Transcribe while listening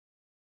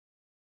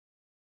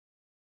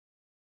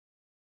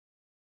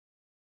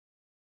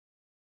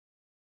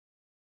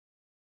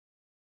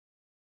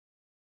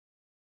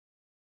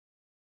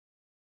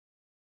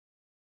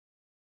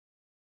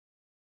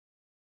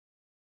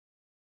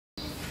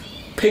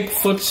pig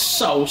foot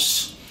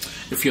sauce.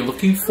 If you're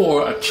looking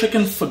for a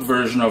chicken foot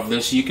version of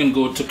this, you can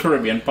go to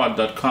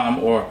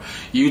CaribbeanPot.com or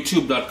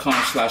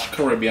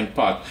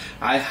YouTube.com/CaribbeanPot.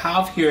 I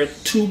have here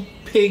 2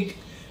 pig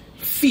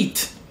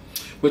feet,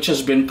 which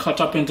has been cut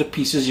up into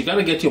pieces. You got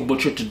to get your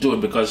butcher to do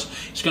it because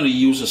he's going to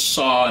use a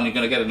saw and you're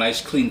going to get a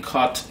nice clean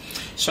cut.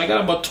 So I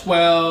got about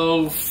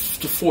 12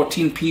 to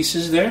 14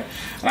 pieces there,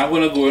 and I'm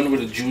going to go in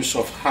with the juice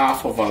of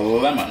half of a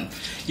lemon.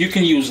 You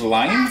can use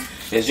lime.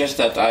 It's just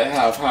that I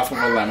have half of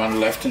a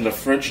lemon left in the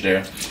fridge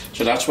there,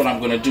 so that's what I'm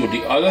going to do.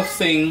 The other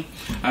thing,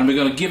 and we're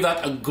going to give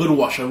that a good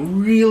wash, a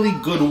really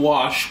good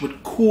wash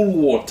with cool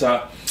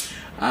water,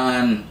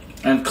 and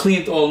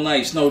clean it all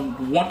nice. Now,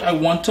 what I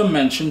want to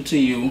mention to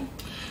you,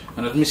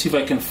 and let me see if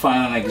I can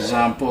find an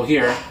example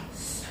here.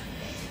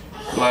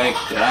 Like,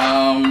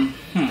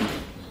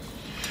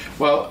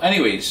 well,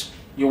 anyways,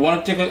 you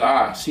want to take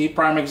a, see,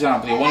 prime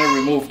example, you want to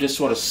remove this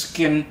sort of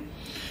skin,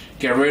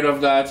 get rid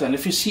of that, and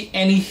if you see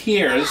any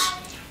hairs,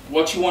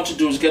 what you want to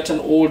do is get an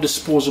old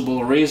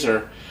disposable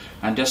razor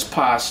and just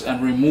pass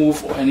and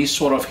remove any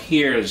sort of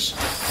hairs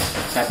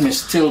that may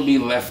still be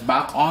left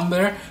back on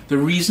there. The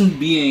reason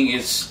being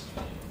is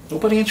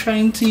nobody ain't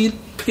trying to eat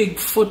pig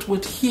foot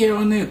with hair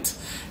on it.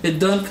 It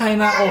done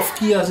kind of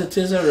off-key as it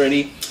is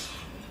already.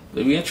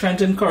 We ain't trying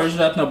to encourage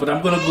that now, but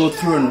I'm going to go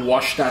through and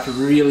wash that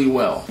really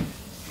well.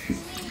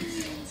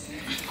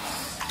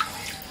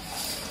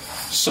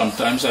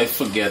 Sometimes I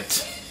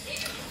forget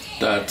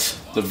that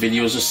the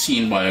videos are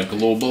seen by a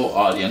global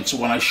audience. So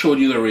when I showed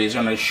you the razor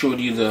and I showed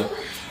you the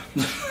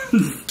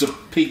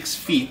pig's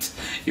feet,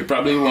 you're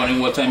probably wondering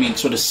what I mean.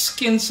 So the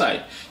skin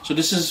side, so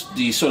this is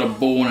the sort of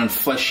bone and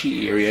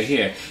fleshy area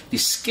here. The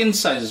skin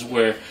side is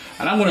where,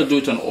 and I'm going to do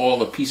it on all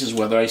the pieces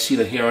whether I see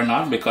the hair or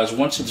not, because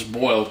once it's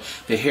boiled,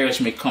 the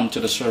hairs may come to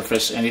the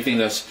surface, anything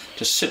that's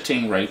just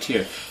sitting right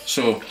here.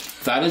 So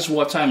that is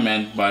what I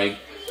meant by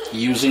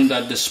using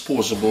that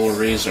disposable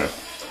razor.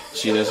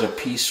 See, there's a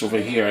piece over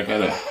here I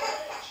gotta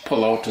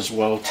pull out as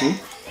well too.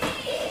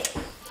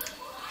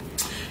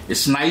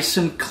 It's nice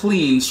and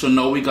clean, so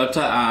now we got to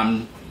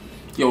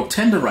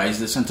tenderize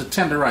this, and to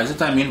tenderize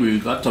it, I mean we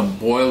got to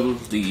boil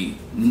the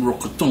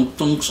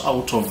rokotunks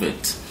out of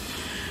it.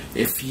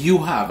 If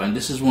you have, and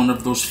this is one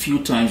of those few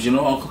times, you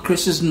know, Uncle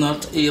Chris is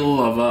not a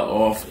lover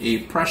of a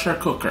pressure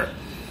cooker.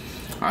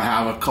 I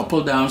have a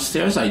couple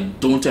downstairs I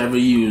don't ever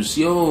use.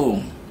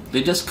 Yo,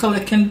 they just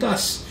collecting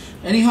dust.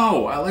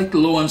 Anyhow, I like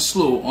low and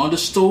slow on the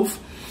stove.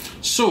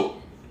 So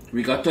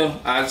we got to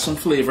add some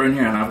flavor in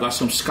here, and I've got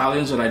some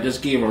scallions that I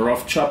just gave a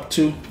rough chop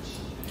to.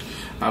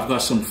 I've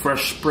got some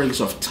fresh sprigs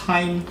of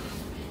thyme,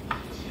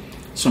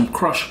 some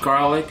crushed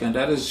garlic, and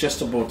that is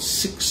just about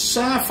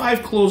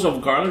 5 cloves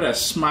of garlic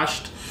that's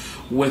smashed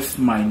with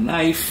my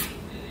knife.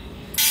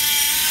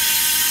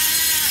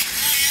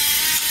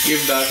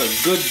 Give that a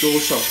good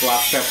dose of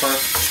black pepper,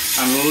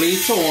 and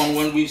later on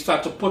when we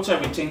start to put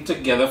everything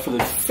together for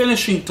the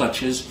finishing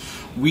touches,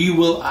 we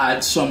will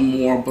add some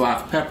more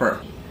black pepper.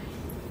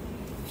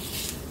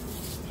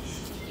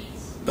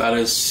 That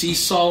is sea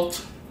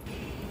salt,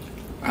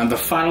 and the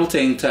final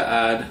thing to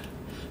add,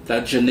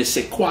 that je ne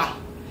sais quoi,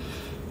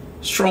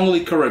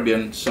 strongly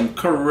Caribbean, some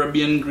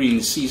Caribbean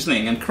green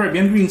seasoning. And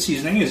Caribbean green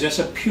seasoning is just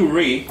a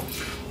puree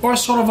or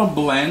sort of a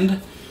blend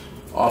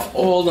of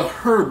all the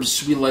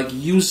herbs we like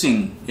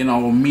using in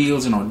our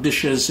meals, in our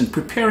dishes, in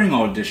preparing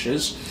our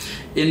dishes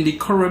in the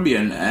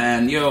Caribbean.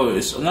 And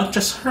it's not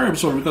just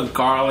herbs, but we got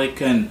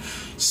garlic and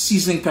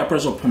seasoning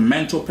peppers or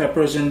pimento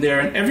peppers in there,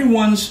 and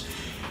everyone's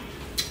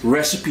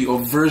recipe or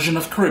version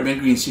of Caribbean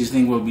green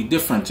seasoning will be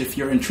different. If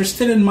you're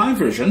interested in my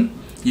version,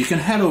 you can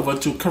head over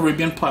to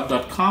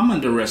CaribbeanPot.com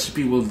and the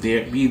recipe will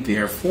be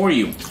there for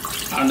you.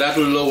 And that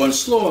low and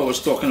slow I was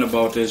talking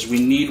about is we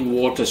need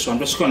water, so I'm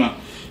just gonna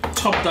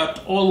top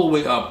that all the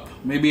way up,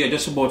 maybe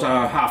just about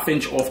a ½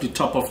 inch off the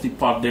top of the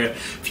pot there.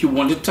 If you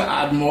wanted to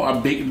add more,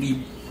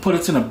 put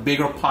it in a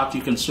bigger pot,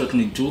 you can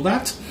certainly do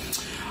that.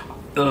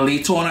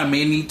 Later on I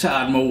may need to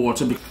add more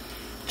water because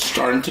it's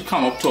starting to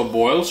come up to a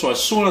boil, so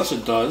as soon as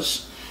it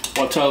does,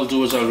 what I'll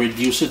do is I'll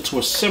reduce it to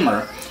a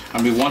simmer,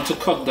 and we want to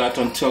cook that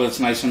until it's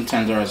nice and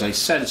tender, as I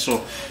said.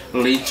 So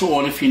later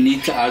on, if you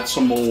need to add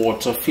some more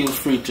water, feel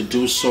free to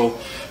do so.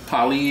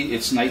 Polly,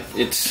 it's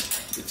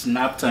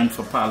nap time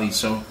for Polly,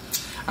 so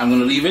I'm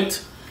gonna leave it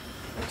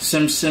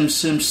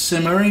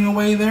simmering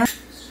away there.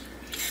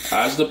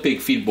 As the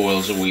pig feet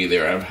boils away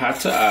there, I've had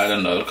to add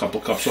another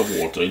couple cups of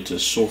water into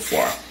so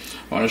far.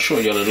 I want to show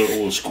you a little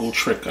old school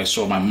trick I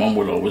saw my mom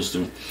would always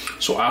do.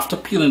 So after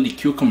peeling the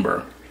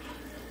cucumber,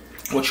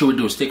 what she would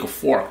do is take a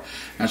fork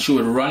and she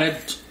would run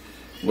it,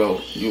 well,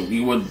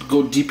 you would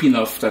go deep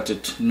enough that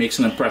it makes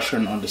an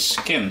impression on the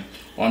skin,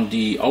 on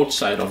the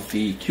outside of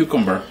the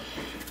cucumber,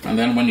 and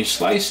then when you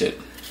slice it,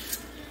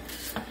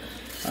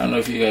 I don't know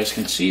if you guys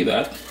can see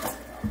that,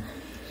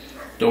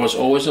 there was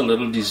always a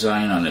little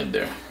design on it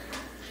there.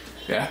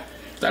 Yeah,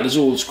 that is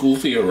old school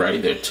for you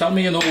right there. Tell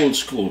me you know old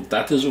school.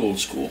 That is old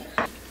school.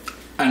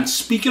 And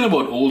speaking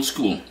about old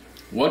school,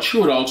 what she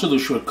would also do,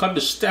 she would cut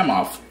the stem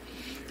off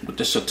with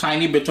just a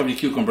tiny bit of the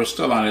cucumber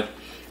still on it,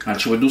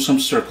 and she would do some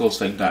circles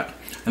like that.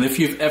 And if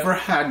you've ever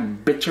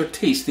had bitter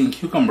tasting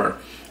cucumber,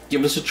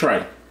 give this a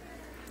try.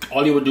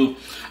 All you would do,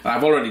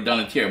 I've already done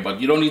it here, but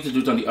you don't need to do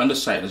it on the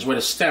underside. It's where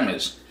the stem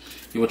is.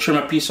 You would trim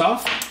a piece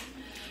off,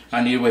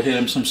 and you would hit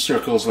them some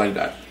circles like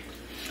that.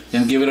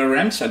 Then give it a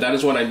rinse, and that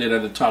is what I did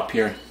at the top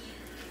here.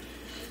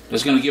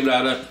 Just gonna give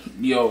that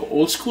a,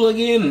 old school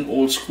again,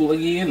 old school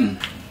again.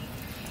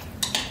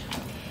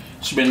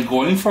 It's been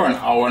going for an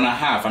hour and a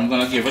half. I'm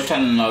gonna give it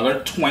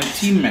another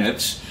 20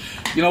 minutes.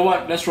 You know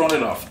what, let's round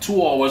it off.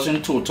 2 hours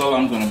in total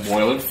I'm gonna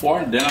boil it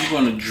for, then I'm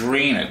gonna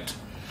drain it.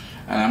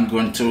 And I'm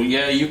going to,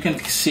 you can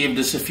save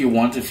this if you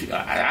want.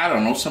 I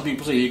don't know, some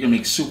people say you can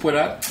make soup with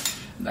that.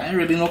 I ain't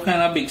really no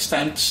kind of big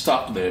stand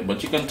stock there,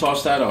 but you can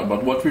toss that out.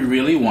 But what we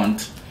really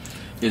want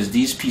is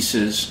these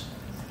pieces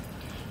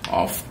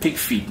of pig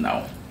feet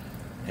now.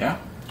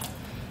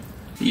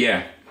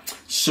 Yeah.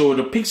 So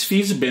the pig's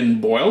feet's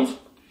been boiled,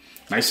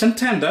 nice and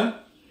tender,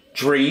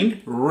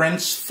 drained,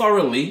 rinsed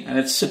thoroughly, and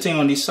it's sitting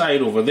on the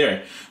side over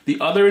there. The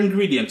other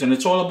ingredient, and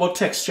it's all about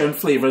texture and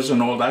flavors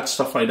and all that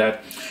stuff like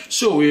that.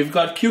 So we've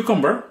got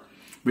cucumber,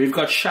 we've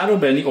got shado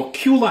beni or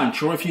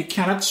culantro. If you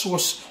cannot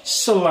source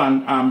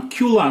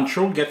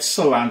culantro, get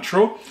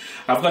cilantro.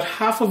 I've got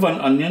half of an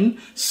onion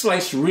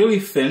sliced really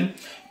thin,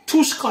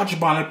 2 scotch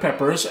bonnet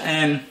peppers,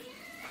 and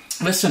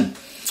listen,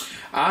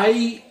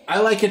 I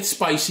like it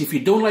spicy. If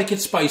you don't like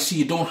it spicy,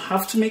 you don't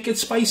have to make it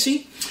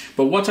spicy.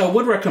 But what I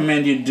would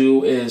recommend you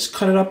do is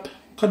cut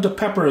the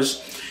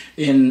peppers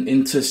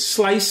into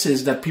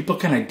slices that people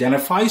can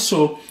identify.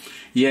 So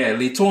yeah,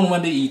 later on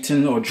when they're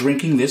eating or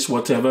drinking this,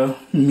 whatever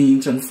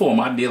means and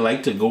format they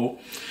like to go,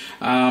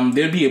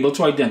 they'll be able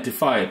to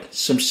identify it.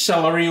 Some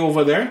celery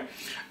over there.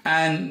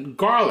 And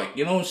garlic.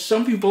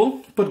 Some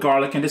people put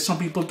garlic in this, some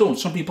people don't.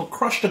 Some people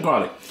crush the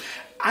garlic.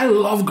 I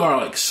love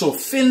garlic, so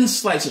thin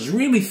slices,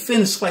 really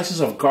thin slices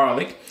of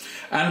garlic.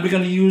 And we're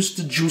going to use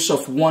the juice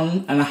of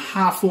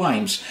 1.5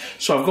 limes.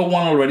 So I've got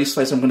one already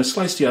sliced. I'm going to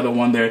slice the other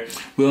one there.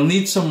 We'll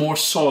need some more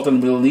salt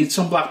and we'll need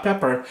some black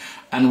pepper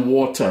and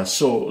water.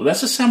 So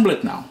let's assemble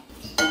it now.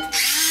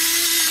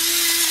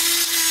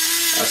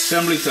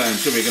 Assembly time.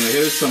 So we're going to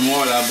hit some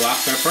more of that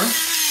black pepper.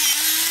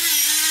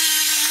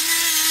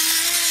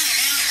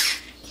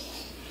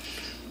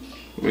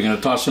 We're going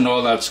to toss in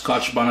all that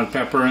scotch bonnet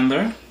pepper in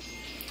there.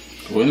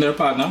 Go in there,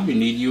 partner. We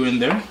need you in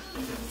there.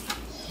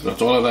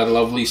 Got all of that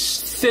lovely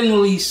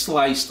thinly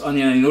sliced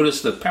onion. And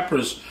notice the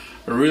peppers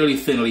are really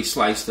thinly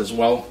sliced as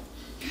well.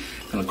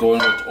 Gonna go in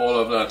with all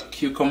of that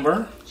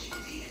cucumber.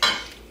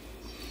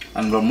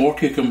 And the more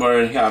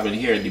cucumber you have in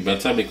here, the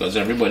better, because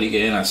everybody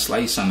getting a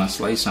slice and a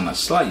slice and a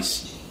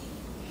slice.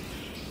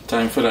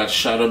 Time for that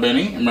shado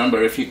beni.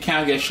 Remember, if you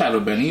can't get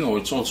shado beni, or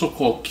it's also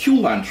called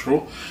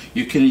culantro,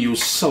 you can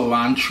use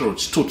cilantro.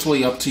 It's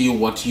totally up to you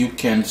what you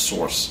can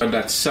source.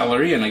 That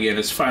celery, and again,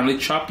 it's finely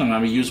chopped. I'm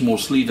going to use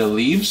mostly the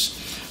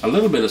leaves, a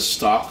little bit of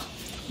stalk,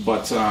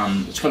 but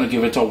it's going to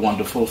give it a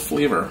wonderful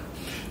flavor.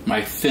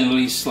 My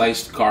thinly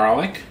sliced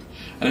garlic,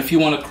 and if you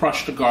want to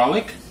crush the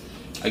garlic,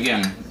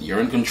 again, you're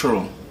in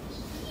control.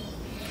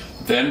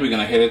 Then we're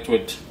going to hit it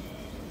with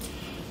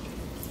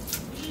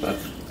that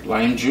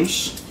lime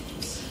juice.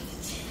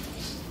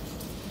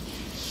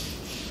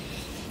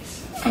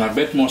 And a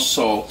bit more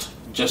salt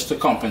just to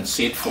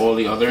compensate for all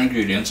the other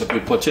ingredients that we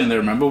put in there.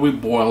 Remember, we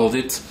boiled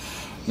it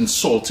in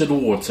salted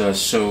water,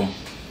 so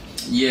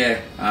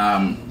yeah,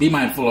 be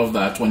mindful of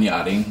that when you're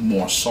adding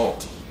more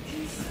salt.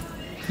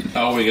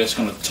 Now we're just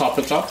going to top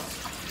it up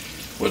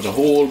with a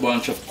whole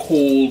bunch of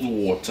cold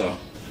water.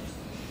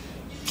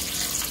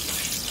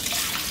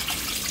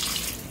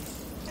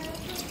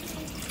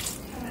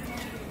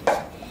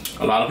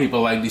 A lot of people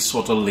like this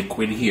sort of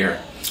liquid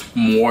here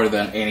more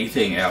than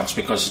anything else,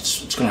 because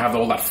it's going to have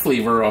all that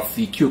flavor of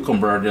the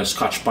cucumber, the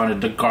scotch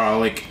bonnet, the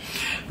garlic,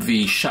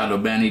 the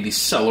shado beni, the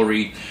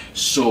celery.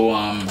 So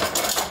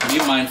be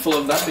mindful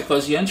of that,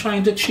 because you ain't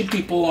trying to cheat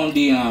people on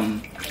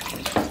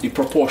the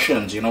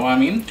proportions, you know what I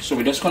mean? So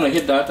we're just going to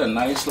hit that a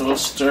nice little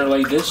stir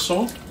like this,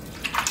 so,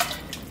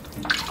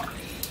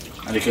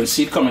 and you can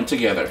see it coming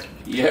together.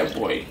 Yeah,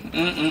 boy.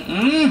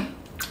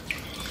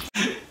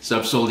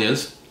 Sup,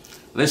 soldiers?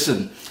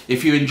 Listen,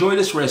 if you enjoy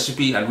this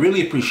recipe, I'd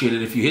really appreciate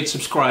it if you hit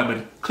subscribe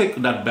and click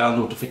that bell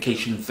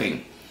notification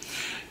thing.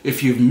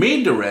 If you've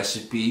made the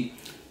recipe,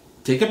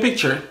 take a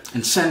picture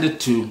and send it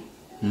to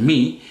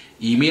me.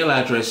 Email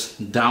address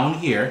down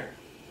here.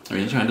 I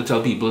mean, trying to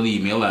tell people the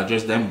email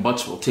address, them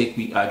butts will take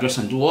the address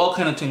and do all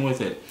kind of thing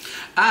with it.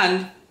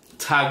 And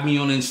tag me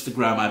on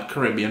Instagram at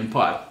Caribbean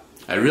Pot.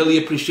 I really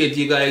appreciate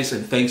you guys,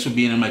 and thanks for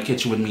being in my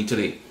kitchen with me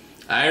today.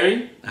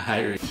 Irie?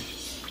 Irie.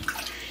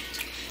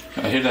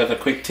 I hear that a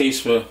quick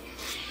taste for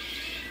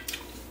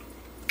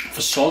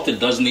salt. It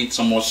does need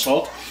some more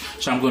salt,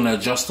 so I'm going to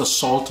adjust the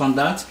salt on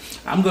that.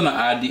 I'm going to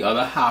add the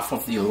other half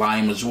of the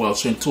lime as well,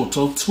 so in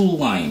total 2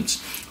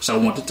 limes, so I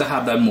wanted to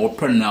have that more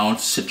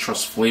pronounced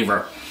citrus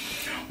flavor.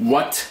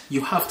 What you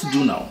have to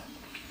do now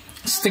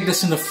stick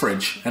this in the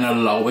fridge and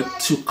allow it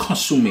to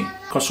consume.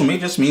 Consume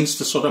just means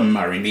to sort of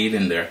marinate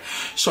in there.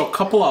 So a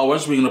couple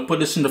hours, we're gonna put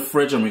this in the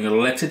fridge and we're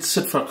gonna let it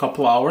sit for a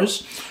couple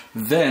hours.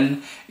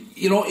 Then,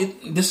 you know,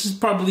 this is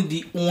probably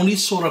the only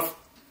sort of,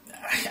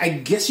 I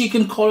guess you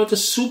can call it a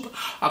soup,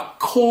 a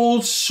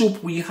cold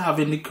soup we have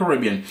in the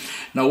Caribbean.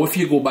 Now, if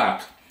you go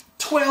back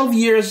 12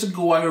 years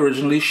ago, I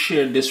originally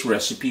shared this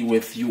recipe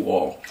with you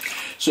all.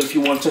 So if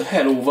you want to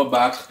head over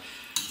back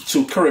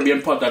to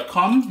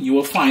CaribbeanPot.com, you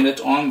will find it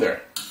on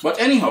there. But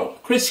anyhow,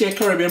 Chris here,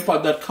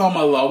 CaribbeanPot.com,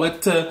 allow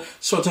it to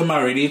sort of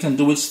marinate and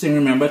do its thing.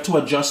 Remember to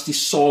adjust the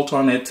salt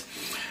on it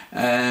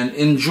and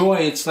enjoy.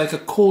 It's like a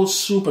cold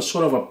soup, a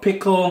sort of a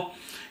pickle.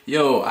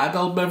 Yo,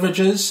 adult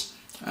beverages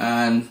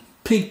and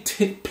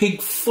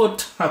pig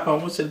foot, I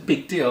almost said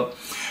pigtail,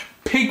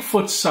 pig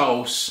foot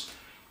sauce.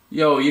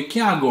 Yo, you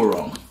can't go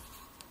wrong.